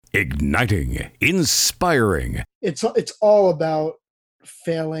Igniting, inspiring. It's all about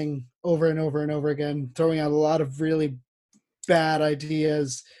failing over and over and over again, throwing out a lot of really bad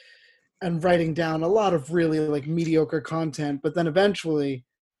ideas and writing down a lot of really like mediocre content, but then eventually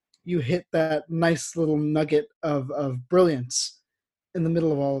you hit that nice little nugget of brilliance in the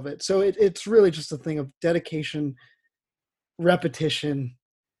middle of all of it. So it's really just a thing of dedication, repetition,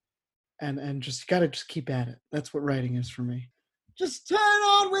 and just gotta just keep at it. That's what writing is for me. Just turn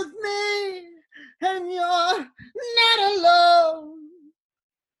on with me, and you're not alone.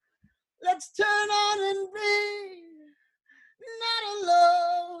 Let's turn on and be not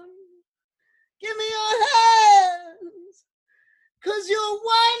alone. Give me your hands, 'cause you're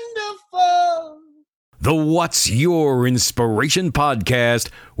wonderful. The What's Your Inspiration podcast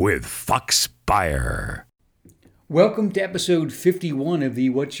with Fox Beyer. Welcome to episode 51 of the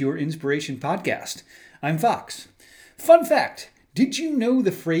What's Your Inspiration podcast. I'm Fox. Fun fact, did you know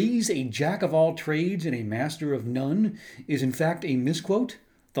the phrase, a jack of all trades and a master of none, is in fact a misquote?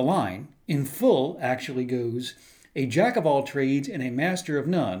 The line, in full, actually goes, a jack of all trades and a master of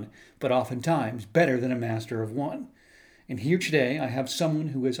none, but oftentimes better than a master of one. And here today I have someone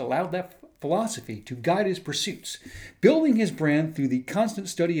who has allowed that philosophy to guide his pursuits, building his brand through the constant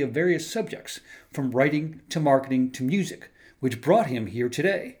study of various subjects, from writing to marketing to music, which brought him here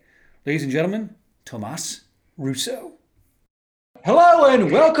today. Ladies and gentlemen, Tomas Russo. Hello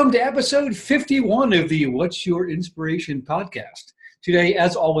and welcome to episode 51 of the What's Your Inspiration podcast. Today,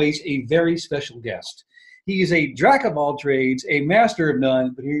 as always, a very special guest. He is a jack of all trades, a master of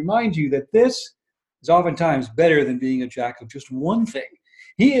none, but he reminds you that this is oftentimes better than being a jack of just one thing.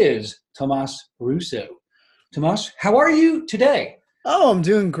 He is Tomas Russo. Tomas, how are you today? Oh, I'm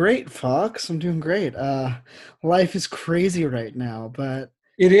doing great, Fox. I'm doing great. Life is crazy right now, but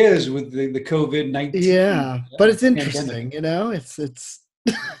It is with the COVID-19. yeah, but it's interesting, pandemic. you know? It's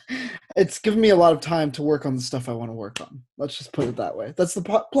it's given me a lot of time to work on the stuff I want to work on. Let's just put it that way. That's the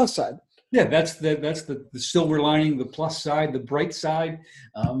plus side. Yeah, that's the silver lining, the plus side, the bright side,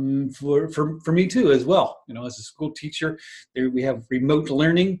 for me too as well. You know, as a school teacher, we have remote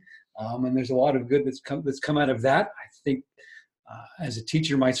learning, and there's a lot of good that's come out of that. I think as a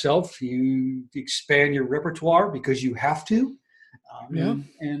teacher myself, you expand your repertoire because you have to, Yeah.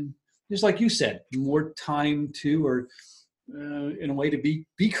 and just like you said, more time to, or in a way to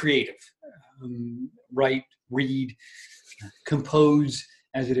be creative, write, read, compose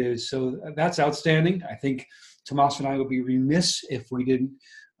as it is. So that's outstanding. I think Tomas and I would be remiss if we didn't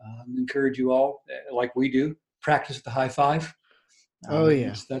encourage you all, like we do, practice the high five. Oh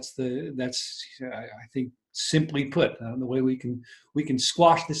yeah. That's I think simply put, the way we can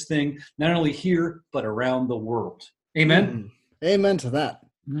squash this thing not only here but around the world. Amen. Amen to that.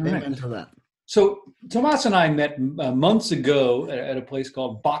 All right. Amen to that. So Tomas and I met months ago at a place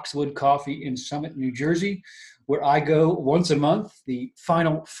called Boxwood Coffee in Summit, New Jersey, where I go once a month, the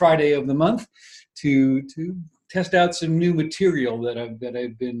final Friday of the month, to test out some new material that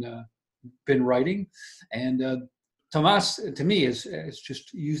I've been writing. And Tomas, to me, is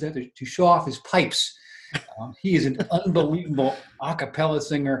just used that to show off his pipes. He is an unbelievable a cappella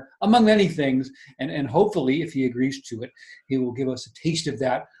singer, among many things, and hopefully, if he agrees to it, he will give us a taste of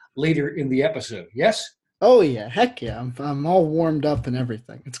that later in the episode. Yes? Oh yeah. Heck yeah. I'm all warmed up and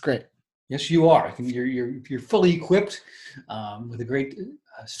everything. It's great. Yes, you are. I think you're fully equipped with a great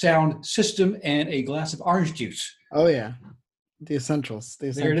sound system and a glass of orange juice. Oh yeah. The essentials.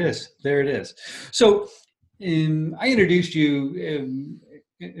 There it is. There it is. So I introduced you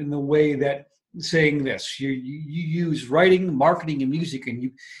in the way that saying this. You use writing, marketing, and music, and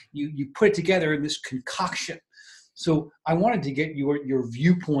you put it together in this concoction. So I wanted to get your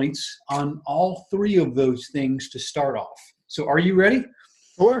viewpoints on all three of those things to start off. So are you ready?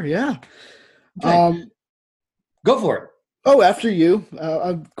 Sure, yeah. Okay. Go for it. Oh, after you.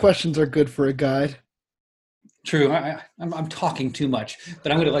 Questions are good for a guide. True. I'm talking too much,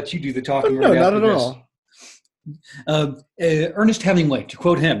 but I'm going to let you do the talking. No, right not after at this. all. Ernest Hemingway, to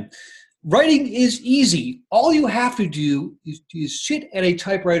quote him, writing is easy. All you have to do is sit at a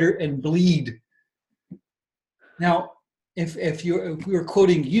typewriter and bleed. Now, if we were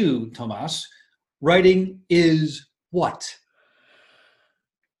quoting you, Tomas, writing is what?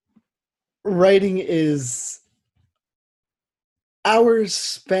 Writing is hours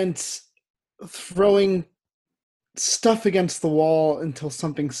spent throwing stuff against the wall until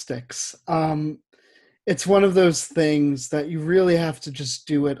something sticks. It's one of those things that you really have to just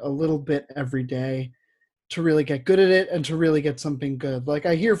do it a little bit every day to really get good at it and to really get something good. Like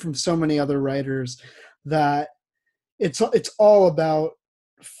I hear from so many other writers that it's all about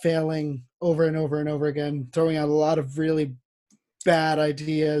failing over and over and over again, throwing out a lot of really bad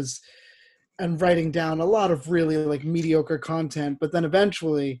ideas and writing down a lot of really like mediocre content, but then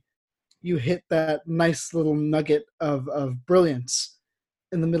eventually you hit that nice little nugget of brilliance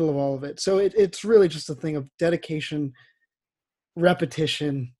in the middle of all of it. So it's really just a thing of dedication,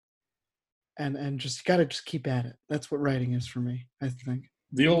 repetition, and just gotta just keep at it. That's what writing is for me, I think.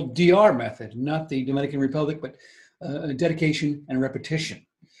 The old DR method, not the Dominican Republic, but dedication and repetition.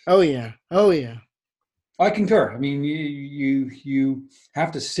 Oh yeah. I concur. I mean, you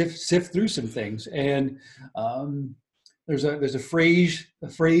have to sift through some things, and there's a phrase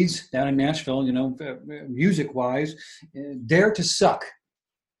down in Nashville, music wise, dare to suck.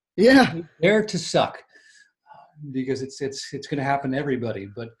 Yeah. Dare to suck, because it's going to happen to everybody.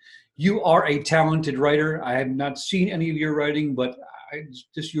 But you are a talented writer. I have not seen any of your writing, but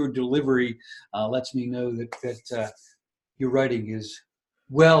just your delivery lets me know that your writing is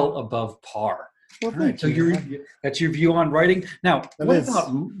well above par. Well, all right, so that's your view on writing. Now,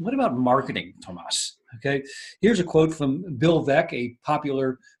 what about marketing, Tomas? Okay, here's a quote from Bill Veeck, a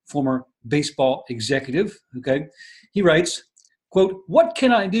popular former baseball executive. Okay, he writes, quote, "What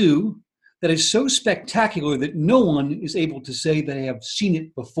can I do that is so spectacular that no one is able to say that I have seen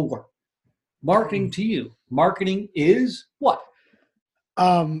it before?" Marketing to you. Marketing is what?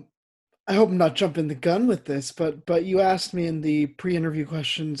 I hope I'm not jumping the gun with this, but you asked me in the pre-interview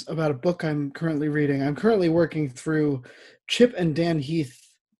questions about a book I'm currently reading. I'm currently working through Chip and Dan Heath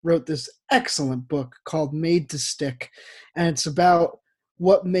wrote this excellent book called Made to Stick, and it's about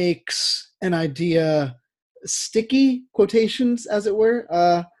what makes an idea sticky, quotations as it were,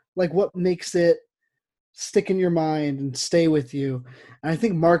 like what makes it stick in your mind and stay with you. And I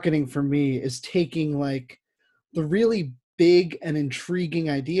think marketing for me is taking like the really big and intriguing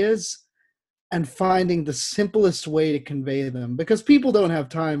ideas and finding the simplest way to convey them, because people don't have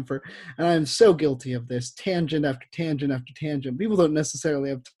time for, and I'm so guilty of this, tangent after tangent after tangent. People don't necessarily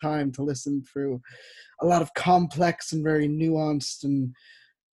have time to listen through a lot of complex and very nuanced and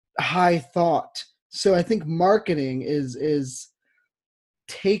high thought. So I think marketing is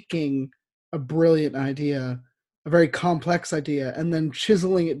taking a brilliant idea, a very complex idea, and then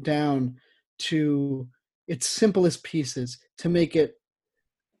chiseling it down to its simplest pieces to make it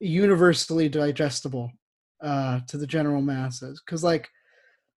universally digestible to the general masses. Because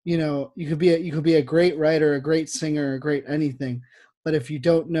you could be a great writer, a great singer, a great anything, but if you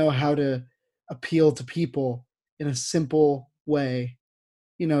don't know how to appeal to people in a simple way,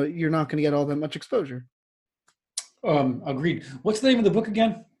 you're not going to get all that much exposure. Agreed. What's the name of the book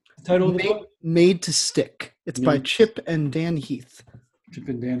again? The title of the book? Made to Stick. It's by Chip and Dan Heath. Chip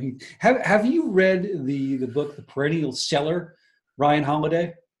and Dan Heath. Have you read the book The Perennial Seller, Ryan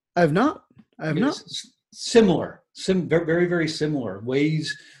Holiday? I have not. Similar, very, very similar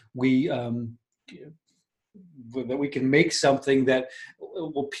ways that we can make something that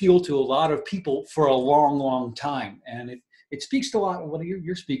will appeal to a lot of people for a long, long time. And it speaks to a lot of what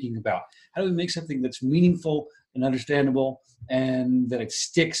you're speaking about. How do we make something that's meaningful and understandable and that it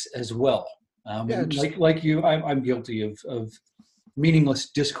sticks as well? Like you, I'm guilty of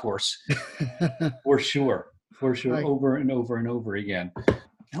meaningless discourse for sure, right. Over and over and over again.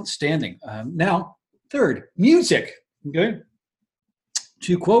 Outstanding. Now, third, music. Okay.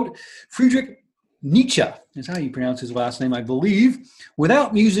 To quote Friedrich Nietzsche, is how you pronounce his last name, I believe,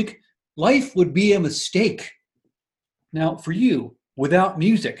 "Without music, life would be a mistake." Now, for you, without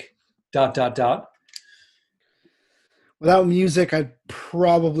music, ... Without music, I'd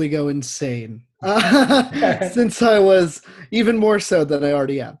probably go insane. Since I was, even more so than I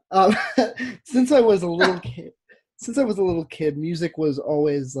already am. Since I was a little kid, music was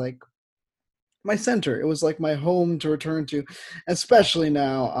always like my center. It was like my home to return to, especially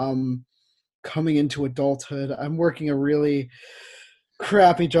now. Coming into adulthood, I'm working a really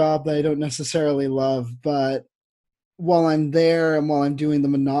crappy job that I don't necessarily love, but while I'm there and while I'm doing the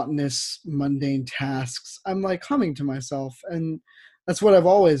monotonous, mundane tasks, I'm like humming to myself. And that's what I've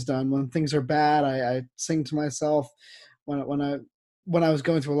always done. When things are bad, I sing to myself. When I was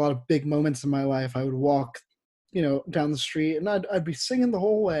going through a lot of big moments in my life, I would walk, down the street and I'd be singing the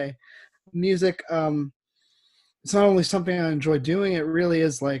whole way. Music, it's not only something I enjoy doing, it really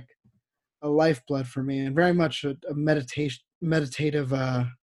is like a lifeblood for me, and very much a meditative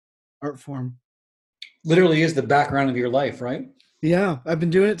art form. Literally is the background of your life, right? Yeah, I've been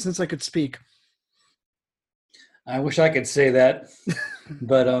doing it since I could speak. I wish I could say that,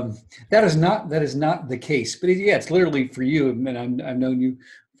 but that is not the case. But it's literally for you, and I've known you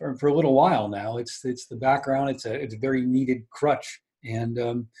for a little while now. It's the background. It's a very needed crutch,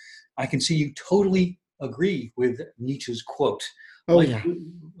 and I can see you totally agree with Nietzsche's quote. Oh,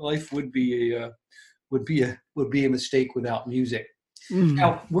 life would be a mistake without music.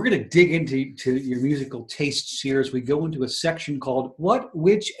 Now, we're going to dig into your musical tastes here as we go into a section called What,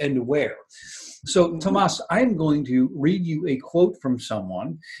 Which, and Where. So, Tomas, I'm going to read you a quote from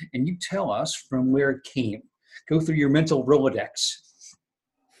someone, and you tell us from where it came. Go through your mental Rolodex.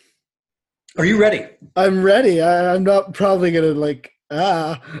 Are you ready? I'm ready. I'm not probably going to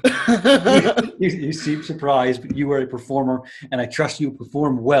You seem surprised, but you are a performer, and I trust you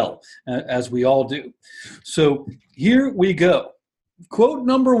perform well, as we all do. So here we go. Quote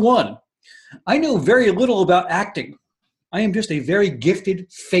number 1. I know very little about acting. I am just a very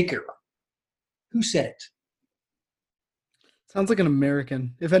gifted faker. Who said it? Sounds like an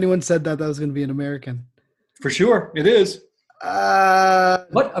American. If anyone said that was going to be an American. For sure, it is.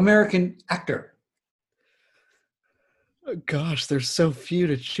 What American actor? Gosh, there's so few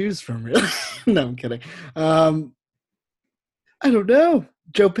to choose from, really. No, I'm kidding. I don't know.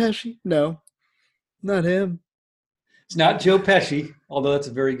 Joe Pesci? No, not him. It's not Joe Pesci, although that's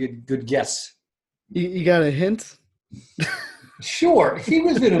a very good guess. You got a hint? Sure. He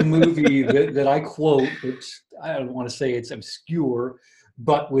was in a movie that I quote, which I don't want to say it's obscure,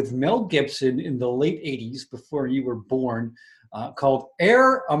 but with Mel Gibson in the late 80s, before you were born, called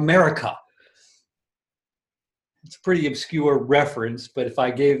Air America. It's a pretty obscure reference, but if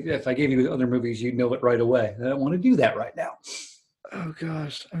I gave you other movies, you'd know it right away. I don't want to do that right now. Oh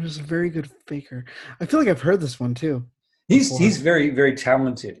gosh, I'm just a very good faker. I feel like I've heard this one too. He's very, very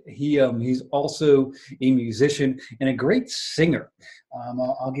talented. He's also a musician and a great singer.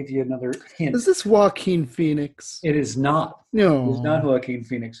 I'll give you another hint. Is this Joaquin Phoenix? It is not. No. It's not Joaquin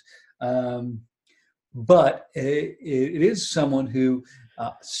Phoenix. But it is someone who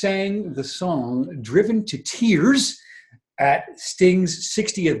sang the song Driven to Tears at Sting's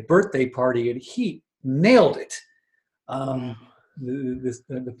 60th birthday party, and he nailed it.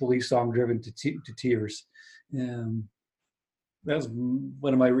 The Police song Driven to Tears. That was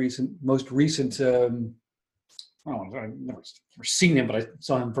one of my most recent. I've never seen him, but I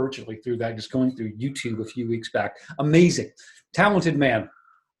saw him virtually through that, just going through YouTube a few weeks back. Amazing, talented man.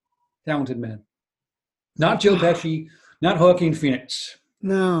 Not Joe Pesci, not Joaquin Phoenix.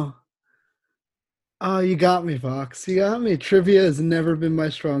 No. Oh, you got me, Fox. You got me. Trivia has never been my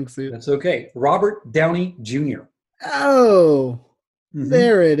strong suit. That's okay. Robert Downey Jr. Oh,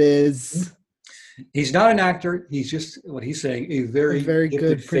 there it is. He's not an actor. He's just, what he's saying, a very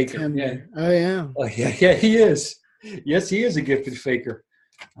good faker. pretender. Yeah. Oh, yeah. Yeah, he is. Yes, he is a gifted faker.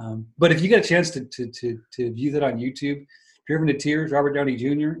 But if you get a chance to view that on YouTube, Driven to Tears, Robert Downey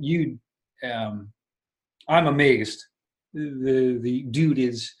Jr., I'm amazed. The dude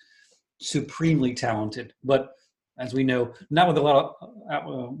is supremely talented, but as we know, not with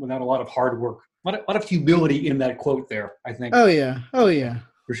without a lot of hard work. A lot of humility in that quote there, I think. Oh yeah.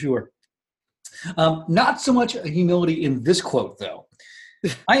 For sure. Not so much humility in this quote, though.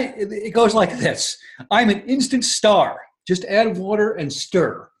 It goes like this. I'm an instant star. Just add water and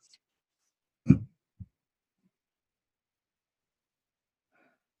stir.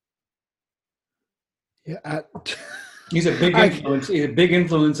 Yeah. He's a big influence. He's a big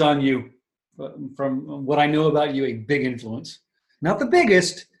influence on you. From what I know about you, a big influence. Not the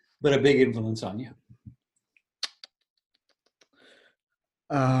biggest, but a big influence on you.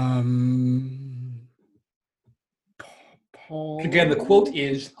 Paul. Again, the quote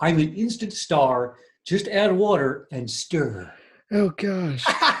is, I'm an instant star. Just add water and stir. Oh, gosh.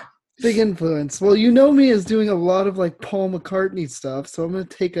 Big influence. Well, you know me as doing a lot of like Paul McCartney stuff, so I'm going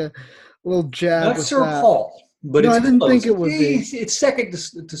to take a little jab. Not Sir Paul, but no, it's I didn't close. think it would be. It's second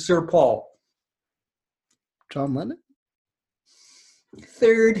to Sir Paul. John Lennon?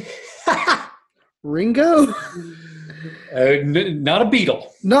 Third. Ringo? Not a Beatle.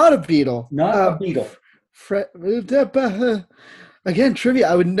 Not a Beatle. Not a Beatle. Again, trivia.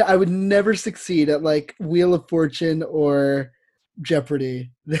 I would never succeed at like Wheel of Fortune or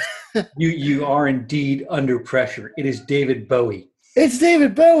Jeopardy. You are indeed under pressure. It is David Bowie. It's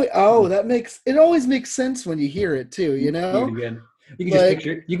David Bowie. Oh, it always makes sense when you hear it too, you know? Again. You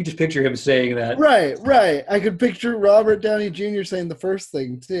can just picture him saying that. Right. I could picture Robert Downey Jr. saying the first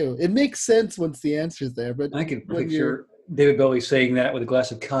thing too. It makes sense once the answer's there, but I can picture David Bowie saying that with a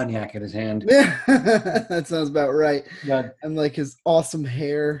glass of cognac in his hand. That sounds about right. God. And like his awesome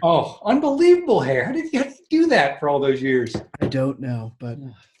hair. Oh, unbelievable hair. How did you do that for all those years? I don't know, but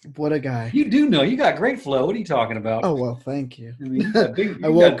what a guy. You do know. You got great flow. What are you talking about? Oh, well, thank you. I mean, you got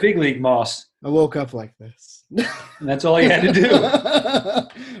big league moss. I woke up like this. And that's all you had to do.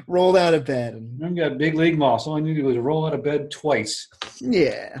 Rolled out of bed. And I've got big league moss. All I need to do is roll out of bed twice.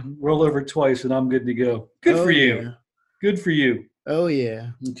 Yeah. Roll over twice and I'm good to go. Good for you. Yeah. Good for you. Oh,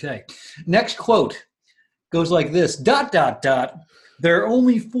 yeah. Okay. Next quote goes like this. ... There are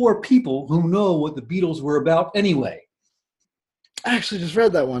only 4 people who know what the Beatles were about anyway. I actually just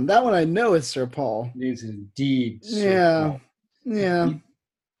read that one. That one I know is Sir Paul. It is indeed Sir Yeah. Paul. Yeah.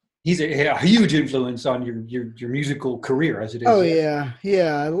 He's a huge influence on your musical career as it is. Oh, yeah.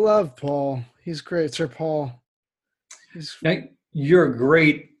 Yeah, I love Paul. He's great, Sir Paul. Now, you're a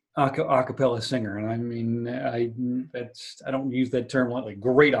great a cappella singer, and I mean, I don't use that term lightly.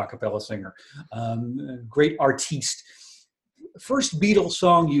 Great a cappella singer, great artiste. First Beatles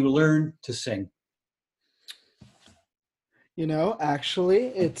song you learned to sing? Actually,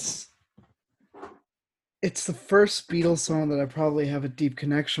 it's the first Beatles song that I probably have a deep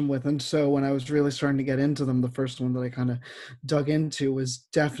connection with. And so when I was really starting to get into them, the first one that I kind of dug into was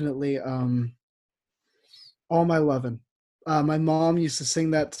definitely All My Lovin'. My mom used to sing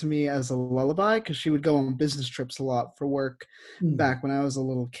that to me as a lullaby because she would go on business trips a lot for work back when I was a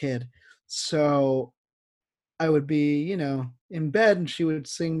little kid. So I would be, in bed, and she would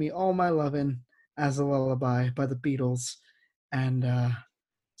sing me All My Lovin' as a lullaby by the Beatles. And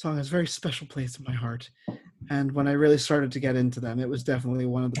song has a very special place in my heart. And when I really started to get into them, it was definitely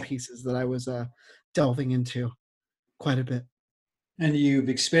one of the pieces that I was delving into quite a bit. And you've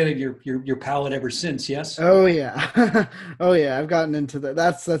expanded your palette ever since, yes? Oh yeah. Oh yeah, I've gotten into that.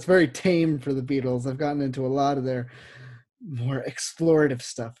 That's very tame for the Beatles. I've gotten into a lot of their more explorative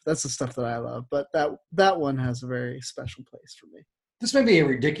stuff. That's the stuff that I love. But that one has a very special place for me. This may be a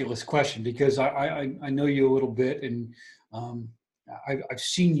ridiculous question because I know you a little bit, and I've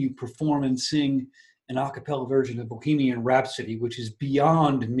seen you perform and sing an a cappella version of Bohemian Rhapsody, which is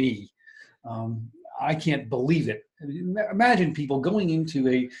beyond me. I can't believe it. Imagine people going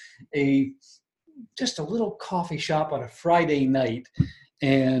into a just a little coffee shop on a Friday night,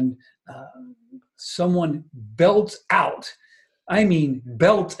 and someone belts out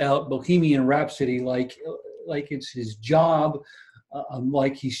Bohemian Rhapsody like it's his job,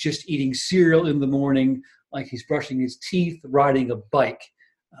 like he's just eating cereal in the morning, like he's brushing his teeth, riding a bike.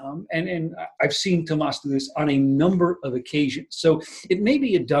 And I've seen Tomas do this on a number of occasions. So it may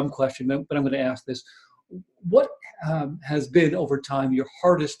be a dumb question, but I'm going to ask this. What has been over time your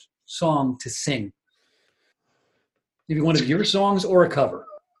hardest song to sing? Maybe one of your songs or a cover?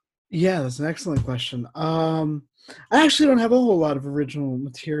 Yeah, that's an excellent question. I actually don't have a whole lot of original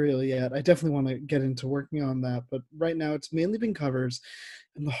material yet. I definitely want to get into working on that, but right now it's mainly been covers.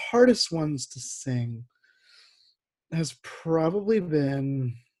 And the hardest ones to sing has probably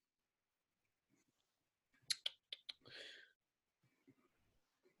been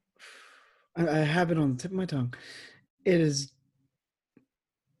I have it on the tip of my tongue. It is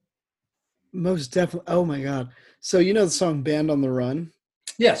most definitely, oh my God. So the song Band on the Run?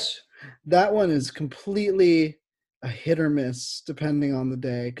 Yes. That one is completely a hit or miss depending on the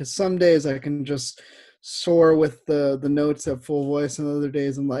day, because some days I can just soar with the notes at full voice, and other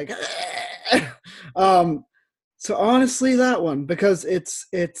days I'm like so honestly that one, because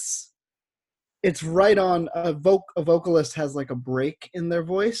it's right on a vocalist has like a break in their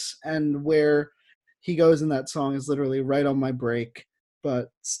voice, and where he goes in that song is literally right on my break, but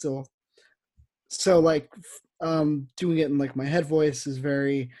still. So like doing it in like my head voice is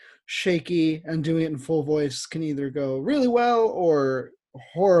very shaky, and doing it in full voice can either go really well or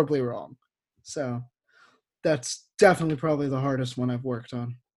horribly wrong. So that's definitely probably the hardest one I've worked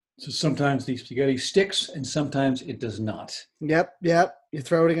on. So sometimes the spaghetti sticks and sometimes it does not. Yep. You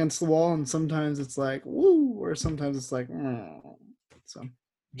throw it against the wall, and sometimes it's like, woo, or sometimes it's like, so.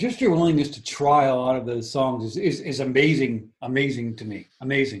 Just your willingness to try a lot of those songs is amazing to me.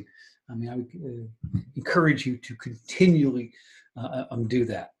 Amazing. I mean, I would encourage you to continually do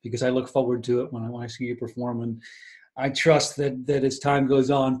that, because I look forward to it when I see you perform, and I trust that as time goes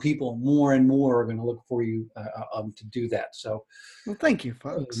on, people more and more are going to look for you to do that. So, well, thank you,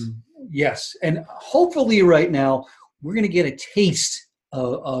 folks. Yes, and hopefully, right now we're going to get a taste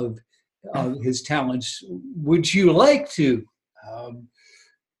of his talents. Would you like to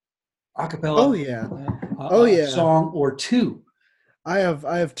a cappella? Oh yeah, song or two? I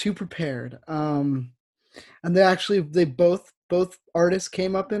have two prepared. And they both artists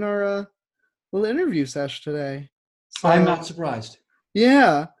came up in our little interview session today. So, I'm not surprised.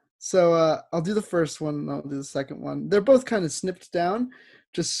 Yeah. So I'll do the first one, and I'll do the second one. They're both kind of snipped down,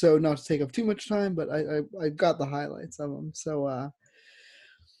 just so not to take up too much time, but I got the highlights of them. So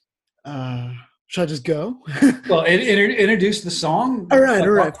should I just go? Well, introduce the song. All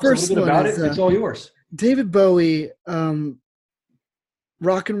right. First one about it. It's all yours. David Bowie,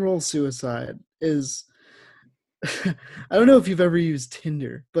 Rock and Roll Suicide is. I don't know if you've ever used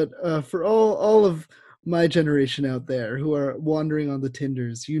Tinder, but for all of my generation out there who are wandering on the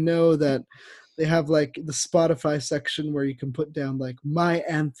Tinders, you know that they have like the Spotify section where you can put down like my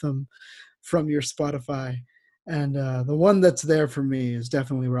anthem from your Spotify. And the one that's there for me is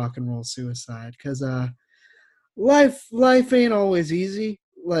definitely Rock and Roll Suicide, because life ain't always easy.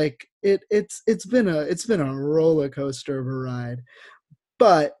 Like it's been a roller coaster of a ride,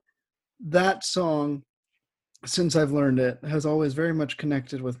 but that song, since I've learned it, has always very much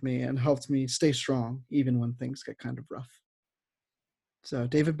connected with me and helped me stay strong even when things get kind of rough. So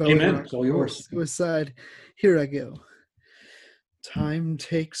David Bowie, Amen. Rock It's all and Roll yours. Suicide. Here I go. Time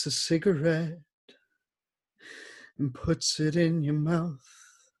takes a cigarette and puts it in your mouth.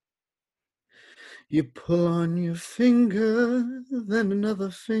 You pull on your finger, then another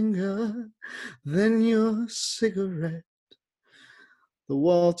finger, then your cigarette. The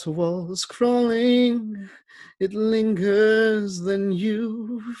wall to wall's crawling, it lingers, then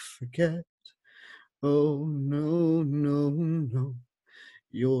you forget. Oh no, no, no,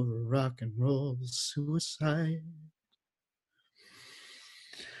 you're rock and roll suicide.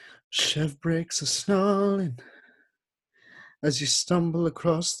 Chef breaks a snarling as you stumble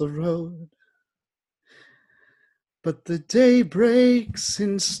across the road. But the day breaks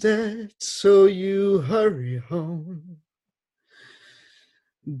instead, so you hurry home.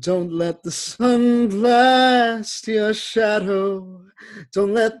 Don't let the sun blast your shadow.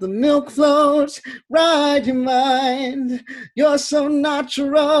 Don't let the milk float ride your mind. You're so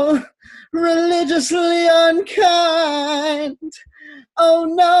natural, religiously unkind. Oh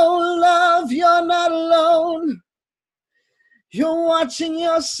no, love, you're not alone. You're watching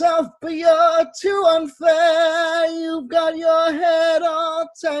yourself, but you're too unfair. You've got your head all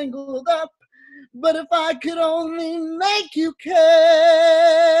tangled up. But if I could only make you care.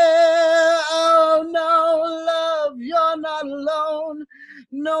 Oh no, love, you're not alone.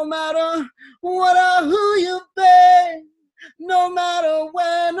 No matter what or who you've been, no matter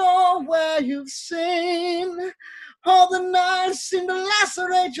when or where you've seen, all the knives seem to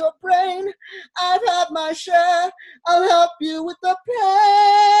lacerate your brain. I've had my share, I'll help you with the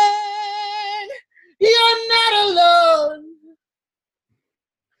pain. You're not alone.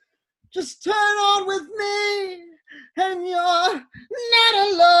 Just turn on with me, and you're not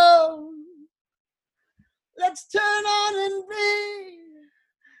alone. Let's turn on and be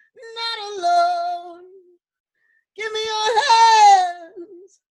not alone. Give me your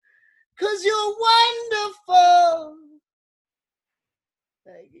hands, 'cause you're wonderful.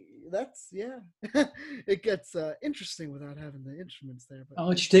 That's, yeah. It gets interesting without having the instruments there. But I'll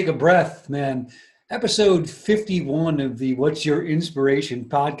let you take a breath, man. Episode 51 of the What's Your Inspiration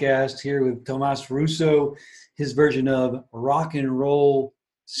podcast here with Tomas Russo, his version of Rock and Roll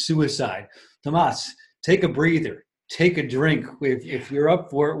Suicide. Tomas, take a breather, take a drink. If you're up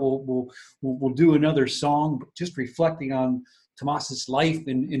for it, we'll do another song, just reflecting on Tomas's life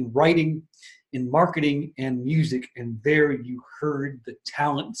in writing, in marketing, and music. And there you heard the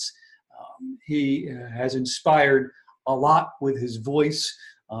talents. He has inspired a lot with his voice,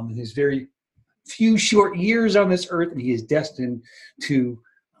 in his very few short years on this earth, and he is destined to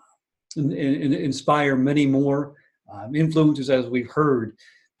inspire many more influences, as we've heard.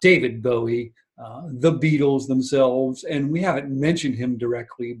 David Bowie, the Beatles themselves, and we haven't mentioned him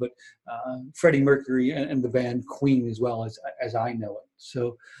directly, but Freddie Mercury and the band Queen as well, as I know it.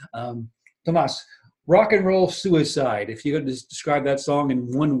 So, Tomas, Rock and Roll Suicide, if you could just describe that song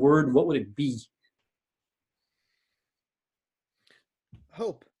in one word, what would it be?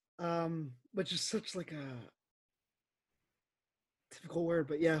 Hope, which is such like a typical word,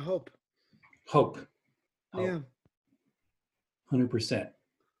 but yeah, hope. Hope. Yeah. 100%.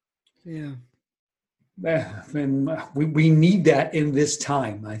 Yeah. And we need that in this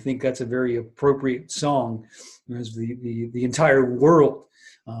time. I think that's a very appropriate song, as the entire world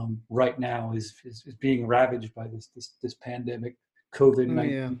right now is being ravaged by this pandemic, COVID-19. Oh,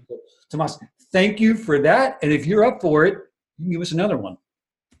 yeah. So, Tomas, thank you for that. And if you're up for it, you can give us another one.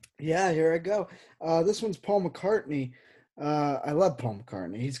 Yeah, here I go. This one's Paul McCartney. I love Paul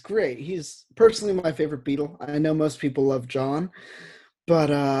McCartney. He's great. He's personally my favorite Beatle. I know most people love John,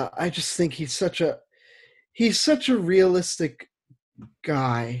 but I just think he's such a realistic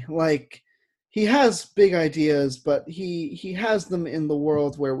guy. Like, he has big ideas, but he has them in the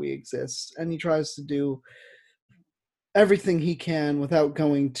world where we exist, and he tries to do everything he can without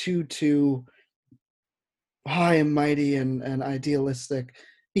going too high and mighty and idealistic.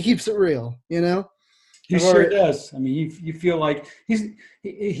 He keeps it real, you know? He sure does. I mean, you feel like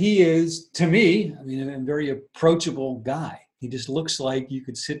he is, to me, I mean, a very approachable guy. He just looks like you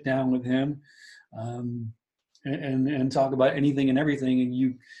could sit down with him and talk about anything and everything. And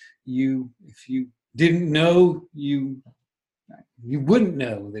you if you didn't know, you wouldn't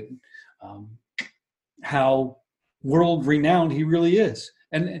know that how world renowned he really is,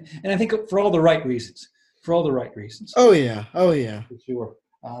 and I think for all the right reasons. For all the right reasons. Oh yeah. For sure.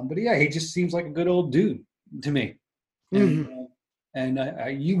 But yeah, he just seems like a good old dude to me, and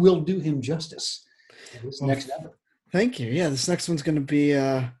you will do him justice in this next effort. Thank you. Yeah, this next one's gonna be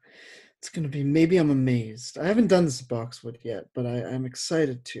it's gonna be Maybe I'm Amazed. I haven't done this Boxwood yet, but I'm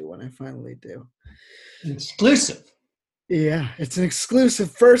excited to when I finally do. Exclusive. Yeah, it's an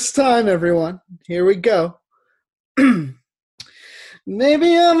exclusive. First time, everyone. Here we go.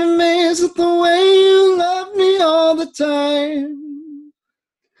 Maybe I'm amazed at the way you love me all the time.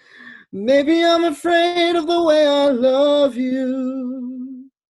 Maybe I'm afraid of the way I love you.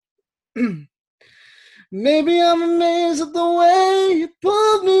 Maybe I'm amazed at the way you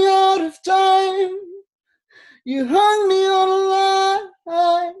pulled me out of time. You hung me on a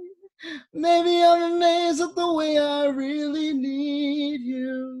line. Maybe I'm amazed at the way I really need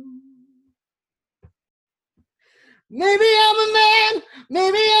you. Maybe I'm a man,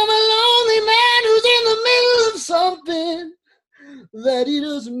 maybe I'm a lonely man who's in the middle of something that he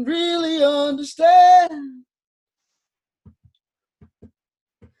doesn't really understand.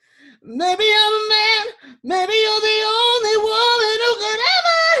 Maybe I'm a man, maybe you're the only woman who could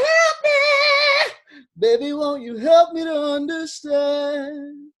ever help me. Baby, won't you help me to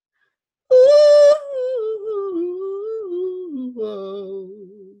understand? Ooh, oh.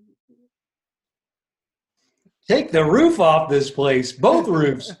 Take the roof off this place. Both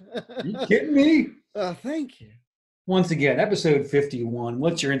roofs. Are you kidding me? Thank you. Once again, episode 51,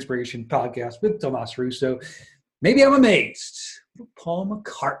 What's Your Inspiration podcast with Tomas Russo. Maybe I'm amazed. Paul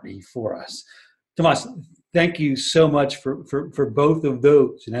McCartney for us. Tomas, thank you so much for both of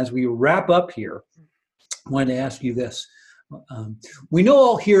those. And as we wrap up here, I wanted to ask you this. We know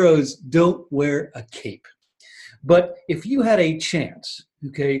all heroes don't wear a cape. But if you had a chance,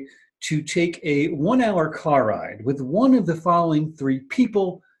 okay, to take a 1-hour car ride with one of the following three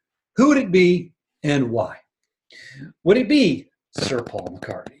people, who would it be and why? Would it be Sir Paul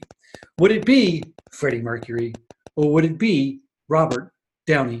McCartney? Would it be Freddie Mercury? Or would it be Robert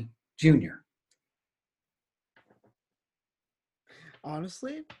Downey Jr.?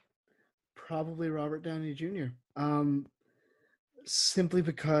 Honestly, probably Robert Downey Jr. Simply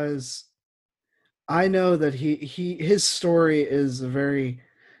because I know that his story is a very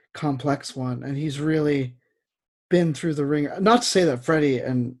complex one, and he's really been through the ringer. Not to say that Freddie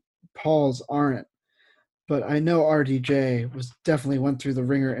and Paul's aren't, but I know RDJ was definitely went through the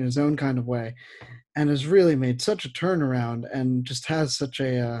ringer in his own kind of way, and has really made such a turnaround, and just has such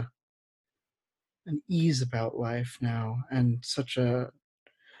an ease about life now, and such a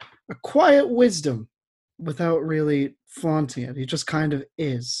quiet wisdom without really flaunting it. He just kind of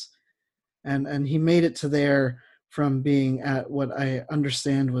is, and he made it to there from being at what I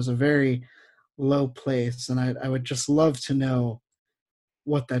understand was a very low place, and I would just love to know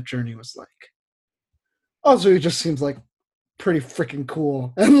what that journey was like. Also, he just seems like pretty freaking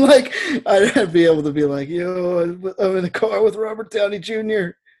cool, and like I'd be able to be like, yo, I'm in a car with Robert Downey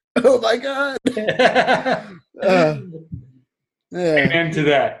Jr. Oh my god. Yeah. Amen to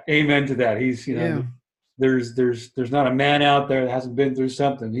that. Amen to that. He's there's not a man out there that hasn't been through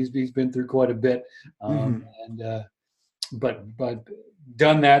something. He's been through quite a bit, but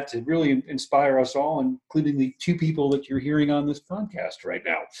done that to really inspire us all, including the two people that you're hearing on this podcast right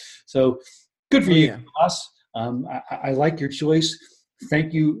now. So good for you, Tomas. I like your choice.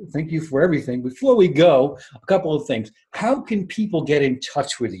 Thank you for everything. Before we go, a couple of things. How can people get in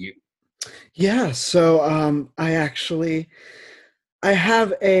touch with you? Yeah, so I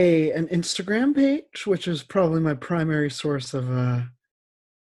have an Instagram page, which is probably my primary source of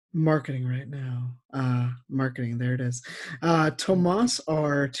marketing right now. Marketing, there it is. Tomas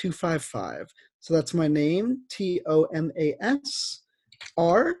R255. So that's my name, Tomas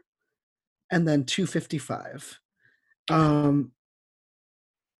R, and then 255.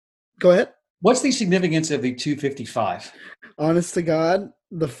 Go ahead. What's the significance of the 255? Honest to God,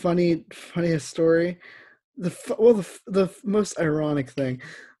 the funniest story. The most ironic thing.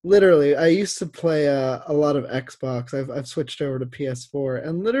 Literally, I used to play a lot of Xbox. I've switched over to PS4,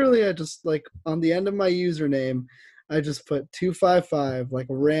 and literally, I just like on the end of my username, I just put 255 like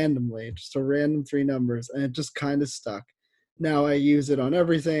randomly, just a random 3 numbers, and it just kind of stuck. Now I use it on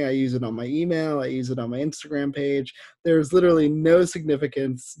everything. I use it on my email. I use it on my Instagram page. There's literally no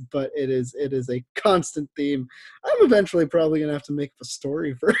significance, but it is a constant theme. I'm eventually probably going to have to make a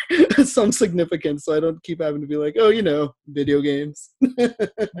story for some significance so I don't keep having to be like, video games.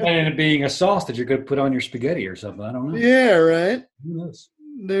 And being a sauce that you're going to put on your spaghetti or something. I don't know. Yeah, right? Who knows?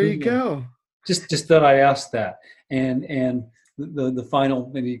 There you go. Just thought I asked that. And the final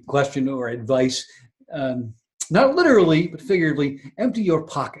maybe question or advice, not literally, but figuratively, empty your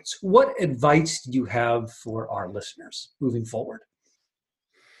pockets. What advice do you have for our listeners moving forward?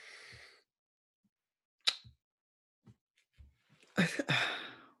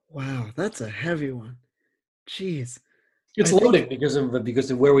 Wow, that's a heavy one. Jeez. It's loaded because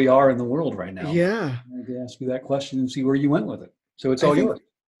of where we are in the world right now. Yeah. I wanted to ask you that question and see where you went with it. So it's all yours.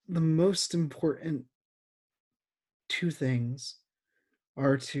 The most important two things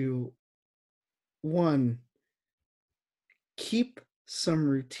are to, one, keep some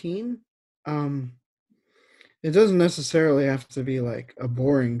routine. It doesn't necessarily have to be like a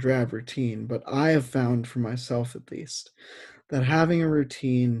boring, drab routine, but I have found for myself at least that having a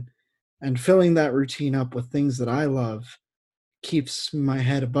routine and filling that routine up with things that I love keeps my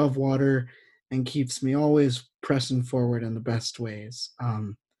head above water and keeps me always pressing forward in the best ways.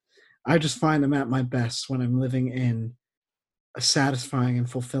 I just find I'm at my best when I'm living in a satisfying and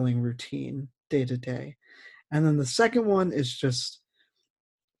fulfilling routine day to day. And then the second one is just,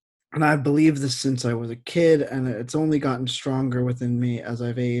 and I believe this since I was a kid, and it's only gotten stronger within me as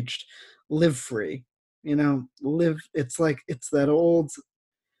I've aged, live free. It's that old,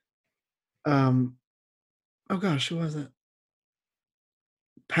 oh gosh, who was it?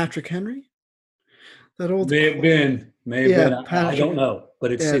 Patrick Henry? That old may have been. I don't know,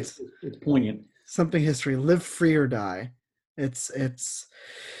 but it's poignant. Something history. Live free or die. And it's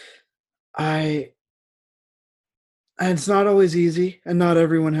not always easy, and not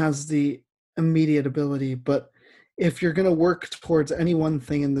everyone has the immediate ability, but if you're going to work towards any one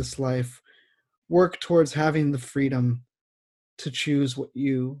thing in this life, work towards having the freedom to choose what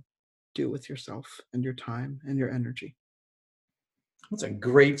you do with yourself and your time and your energy. That's a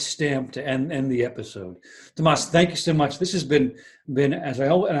great stamp to end the episode. Tomas, thank you so much. This has been as I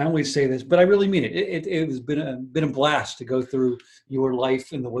always say this, but I really mean it. It has been a blast to go through your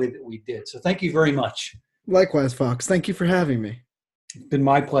life in the way that we did. So thank you very much. Likewise, Fox. Thank you for having me. It's been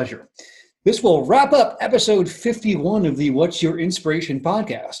my pleasure. This will wrap up episode 51 of the What's Your Inspiration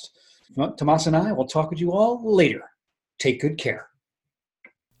podcast. Tomas and I will talk with you all later. Take good care.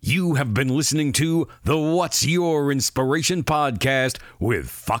 You have been listening to the What's Your Inspiration podcast with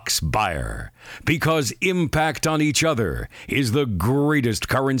Fox Beyer, because impact on each other is the greatest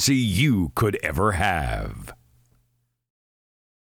currency you could ever have.